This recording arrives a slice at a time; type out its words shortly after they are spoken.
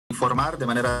informar de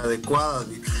manera adecuada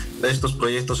estos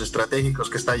proyectos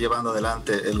estratégicos que está llevando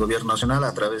adelante el gobierno nacional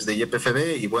a través de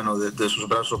YPFB y bueno, de sus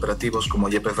brazos operativos como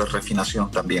YPFB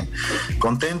Refinación también.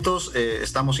 Contentos,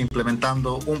 estamos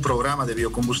implementando un programa de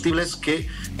biocombustibles que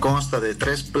consta de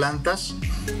 3 plantas,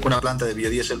 una planta de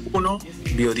biodiesel 1,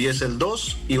 biodiesel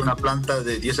 2 y una planta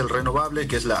de diésel renovable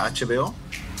que es la HBO,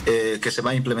 que se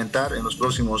va a implementar en los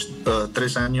próximos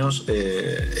 3 años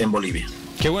en Bolivia.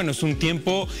 Qué bueno, es un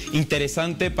tiempo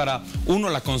interesante para, uno,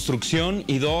 la construcción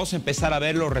y dos, empezar a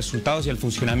ver los resultados y el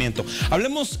funcionamiento.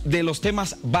 Hablemos de los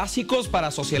temas básicos para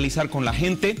socializar con la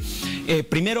gente.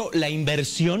 Primero, la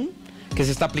inversión que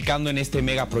se está aplicando en este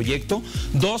megaproyecto.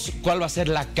 2, cuál va a ser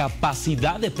la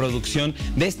capacidad de producción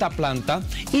de esta planta.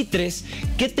 Y 3,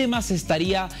 qué temas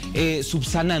estaría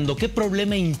subsanando, qué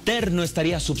problema interno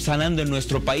estaría subsanando en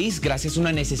nuestro país gracias a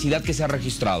una necesidad que se ha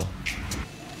registrado.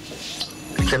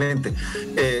 Excelente.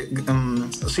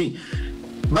 Sí,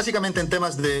 básicamente en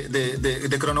temas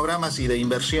de cronogramas y de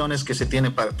inversiones que se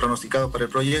tiene pronosticado para el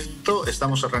proyecto,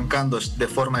 estamos arrancando de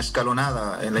forma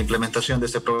escalonada en la implementación de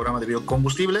este programa de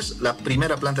biocombustibles. La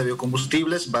primera planta de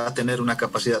biocombustibles va a tener una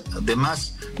capacidad de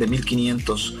más de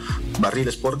 1.500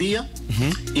 barriles por día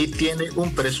y tiene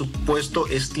un presupuesto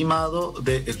estimado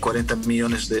de 40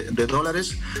 millones de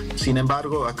dólares. Sin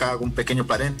embargo, acá hago un pequeño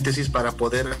paréntesis para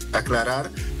poder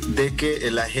aclarar de que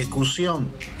la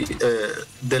ejecución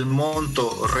del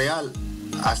monto real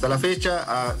hasta la fecha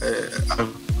ha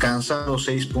alcanzado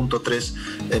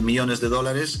 6.3 millones de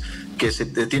dólares que se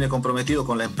tiene comprometido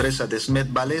con la empresa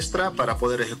Desmet Balestra para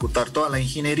poder ejecutar toda la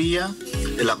ingeniería,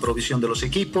 la provisión de los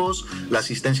equipos, la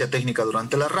asistencia técnica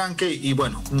durante el arranque y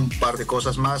bueno, un par de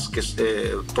cosas más que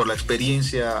por la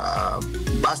experiencia,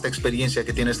 vasta experiencia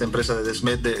que tiene esta empresa de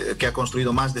Desmet, que ha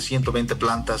construido más de 120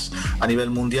 plantas a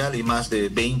nivel mundial y más de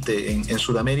 20 en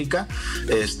Sudamérica,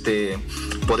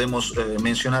 podemos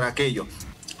mencionar aquello.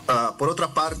 Por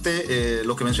otra parte,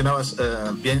 lo que mencionabas,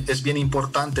 es bien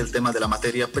importante el tema de la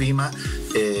materia prima,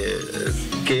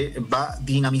 que va a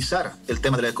dinamizar el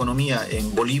tema de la economía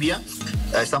en Bolivia.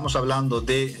 Estamos hablando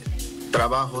de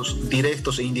trabajos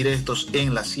directos e indirectos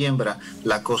en la siembra,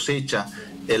 la cosecha,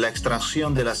 la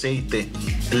extracción del aceite,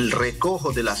 el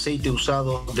recojo del aceite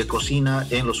usado de cocina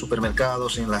en los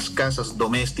supermercados, en las casas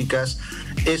domésticas.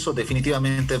 Eso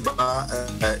definitivamente va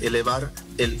a elevar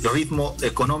el ritmo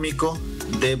económico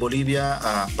de Bolivia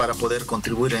para poder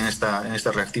contribuir en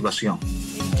esta reactivación.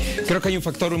 Creo que hay un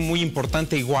factor muy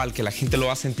importante igual que la gente lo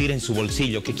va a sentir en su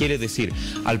bolsillo. ¿Qué quiere decir?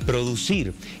 Al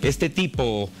producir este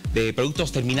tipo de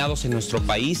productos terminados en nuestro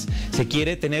país, se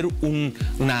quiere tener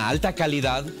una alta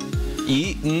calidad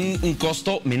y un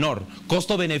costo menor.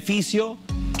 Costo-beneficio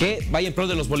que vaya en pro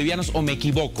de los bolivianos, ¿o me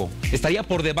equivoco? ¿Estaría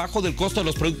por debajo del costo de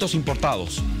los productos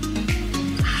importados?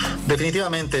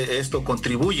 Definitivamente esto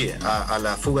contribuye a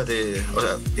la fuga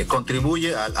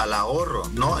contribuye al ahorro,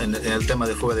 ¿no? En el tema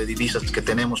de fuga de divisas que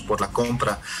tenemos por la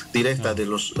compra directa de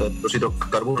los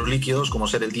hidrocarburos líquidos, como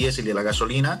ser el diésel y la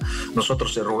gasolina.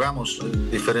 Nosotros erogamos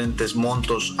diferentes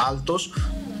montos altos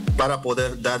para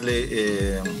poder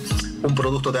darle un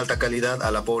producto de alta calidad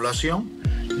a la población.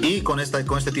 Y con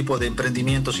este tipo de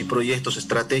emprendimientos y proyectos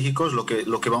estratégicos lo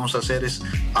que vamos a hacer es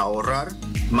ahorrar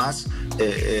más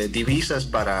divisas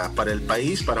para el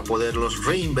país, para poderlos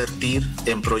reinvertir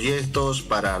en proyectos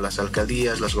para las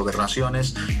alcaldías, las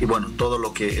gobernaciones y bueno, todo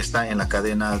lo que está en la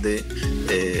cadena de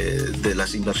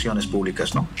las inversiones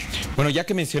públicas, ¿no? Bueno, ya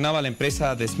que mencionaba la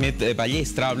empresa Desmet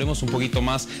Balestra, hablemos un poquito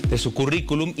más de su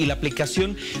currículum y la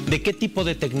aplicación de qué tipo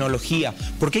de tecnología.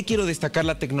 ¿Por qué quiero destacar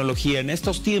la tecnología? En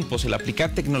estos tiempos, el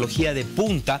aplicar tecnología de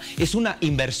punta es una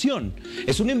inversión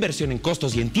en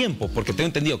costos y en tiempo, porque tengo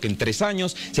entendido que en 3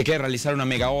 años se quiere realizar una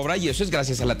mega obra y eso es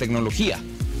gracias a la tecnología.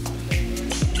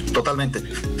 Totalmente.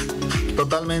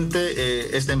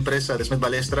 Esta empresa Desmet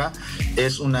Balestra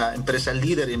es una empresa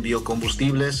líder en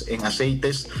biocombustibles, en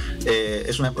aceites.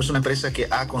 Es una empresa que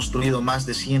ha construido más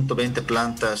de 120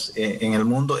 plantas en el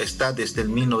mundo. Está desde el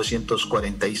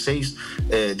 1946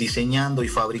 diseñando y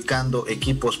fabricando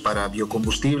equipos para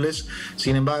biocombustibles.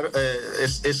 Sin embargo,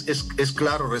 es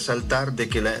claro resaltar de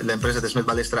que la empresa Desmet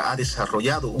Balestra ha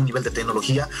desarrollado un nivel de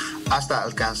tecnología hasta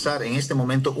alcanzar en este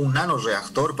momento un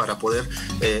nanoreactor para poder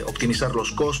optimizar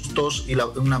los costos y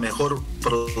una mejor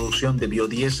producción de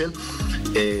biodiesel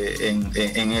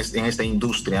en esta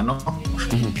industria, ¿no?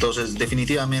 Entonces,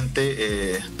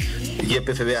 definitivamente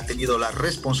YPFB ha tenido la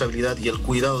responsabilidad y el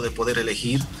cuidado de poder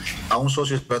elegir a un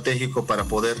socio estratégico para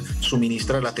poder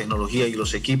suministrar la tecnología y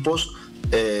los equipos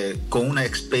con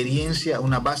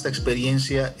una vasta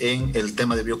experiencia en el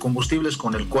tema de biocombustibles,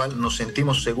 con el cual nos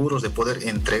sentimos seguros de poder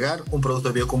entregar un producto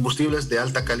de biocombustibles de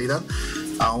alta calidad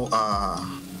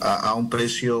a un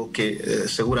precio que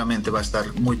seguramente va a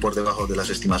estar muy por debajo de las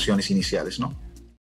estimaciones iniciales, ¿no?